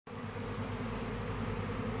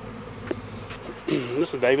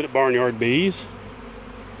This is David at Barnyard Bees.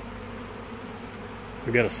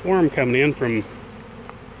 We've got a swarm coming in from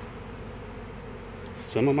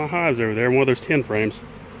some of my hives over there, one of those 10 frames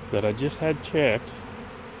that I just had checked,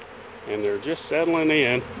 and they're just settling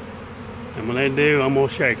in, and when they do, I'm gonna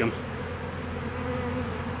shake them.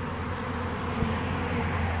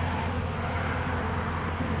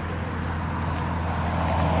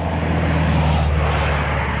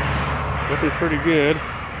 Looking pretty good.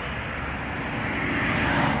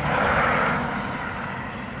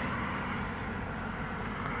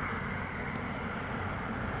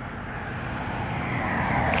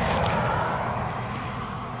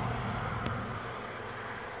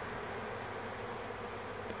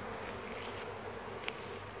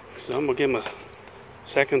 So I'm gonna give them a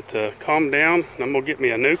second to calm down, and I'm gonna get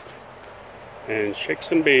me a nuke and shake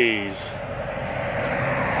some bees.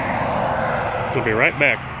 I'll be right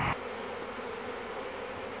back.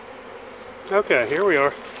 Okay, here we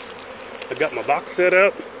are. I got my box set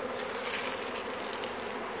up.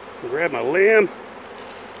 Grab my limb.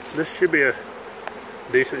 This should be a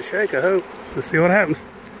decent shake, I hope. Let's see what happens.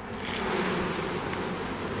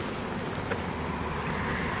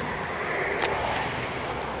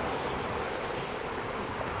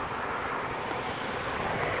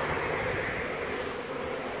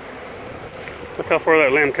 Look how far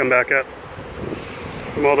that limb come back up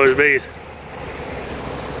from all those bees.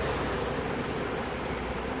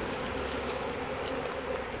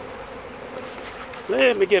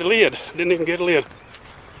 Let me get a lid. Didn't even get a lid.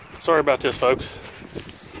 Sorry about this, folks.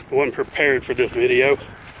 I wasn't prepared for this video.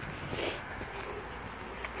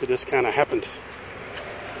 It just kind of happened.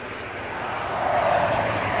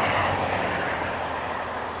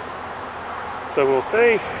 So we'll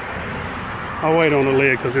see. I'll wait on the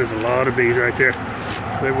lid because there's a lot of bees right there.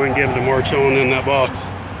 Maybe we can get them to march on in that box.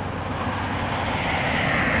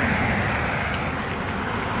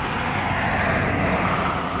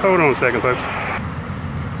 Hold on a second, folks.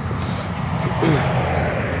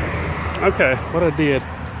 Okay, what I did,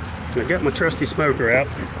 I got my trusty smoker out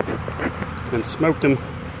and smoked them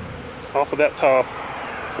off of that top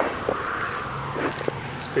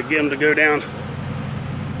to get them to go down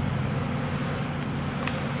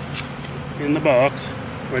in the box.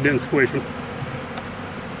 I didn't squish them.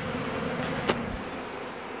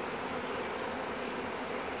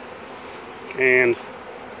 And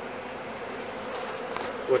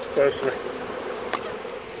watch closely.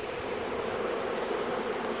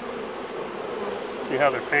 See how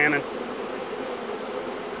they're fanning?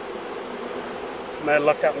 Somebody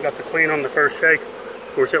lucked out and got the queen on the first shake.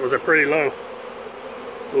 Of course, it was a pretty low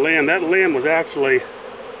limb. That limb was actually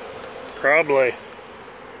probably,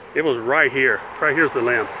 it was right here. Right here's the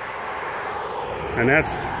limb. And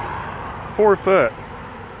that's 4 foot.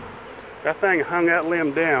 That thing hung that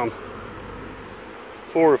limb down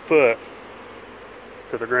 4 foot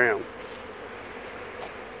to the ground.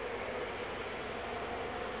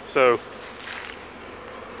 So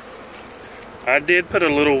I did put a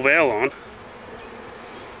little veil on,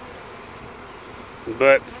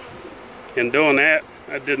 but in doing that,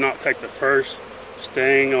 I did not take the first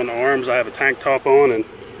sting on the arms. I have a tank top on and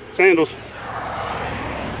sandals.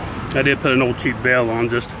 I did put an old cheap veil on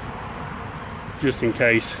just in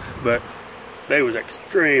case, but they was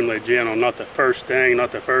extremely gentle. Not the first sting,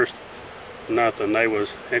 not the first nothing. They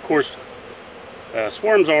was, and of course,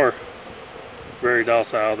 swarms are very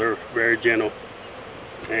docile. They're very gentle,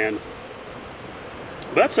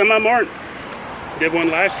 but some of them aren't. Did one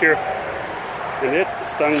last year, and it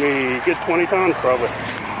stung me a good 20 times probably.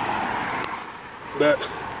 But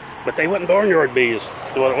they wasn't barnyard bees.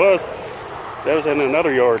 That's what it was. That was in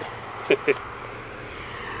another yard.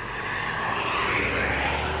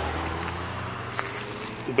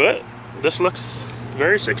 But this looks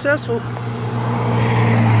very successful.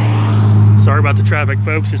 Sorry about the traffic,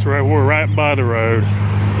 folks. It's right, we're right by the road.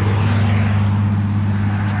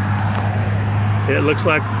 It looks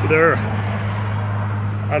like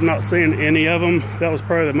I've not seen any of them. That was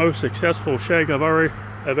probably the most successful shake I've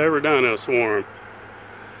ever done in a swarm.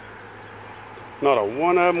 Not a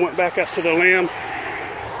one of them went back up to the limb.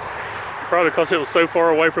 Probably because it was so far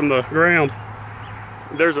away from the ground.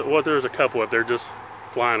 There's a couple up there just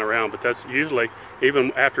flying around, but that's usually,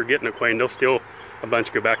 even after getting a queen, they'll still a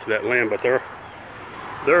bunch go back to that limb, but they're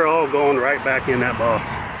all going right back in that box.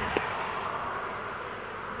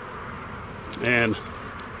 And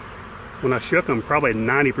when I shook them, probably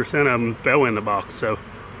 90% of them fell in the box, so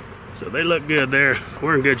they look good there.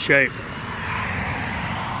 We're in good shape.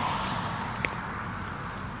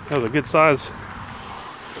 That was a good size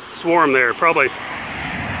swarm there. Probably,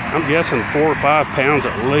 I'm guessing 4 or 5 pounds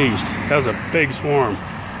at least. That was a big swarm.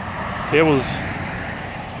 It was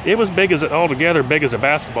It was big as, altogether big as a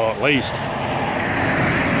basketball at least.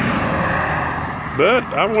 But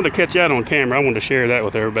I wanted to catch that on camera. I wanted to share that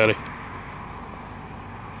with everybody.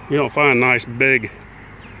 You don't find nice big.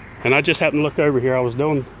 And I just happened to look over here. I was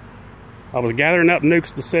gathering up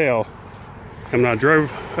nukes to sell. And when I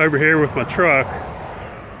drove over here with my truck,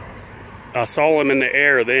 I saw them in the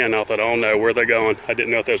air then. I thought, oh no, where are they going? I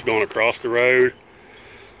didn't know if they was going across the road.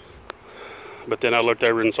 But then I looked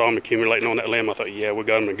over and saw them accumulating on that limb. I thought, yeah, we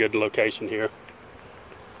got them in a good location here.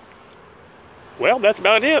 Well, that's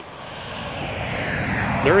about it.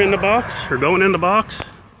 They're in the box, or going in the box.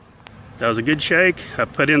 That was a good shake. I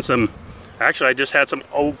put in some, actually I just had some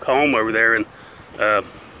old comb over there, and I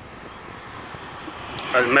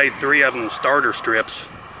made 3 of them starter strips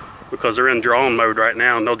because they're in drawing mode right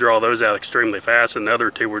now, and they'll draw those out extremely fast, and the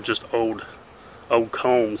other 2 were just old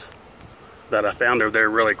combs that I found over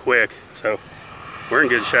there really quick. So we're in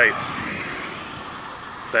good shape.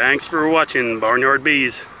 Thanks for watching Barnyard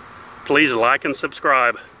Bees. Please like and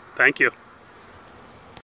subscribe. Thank you.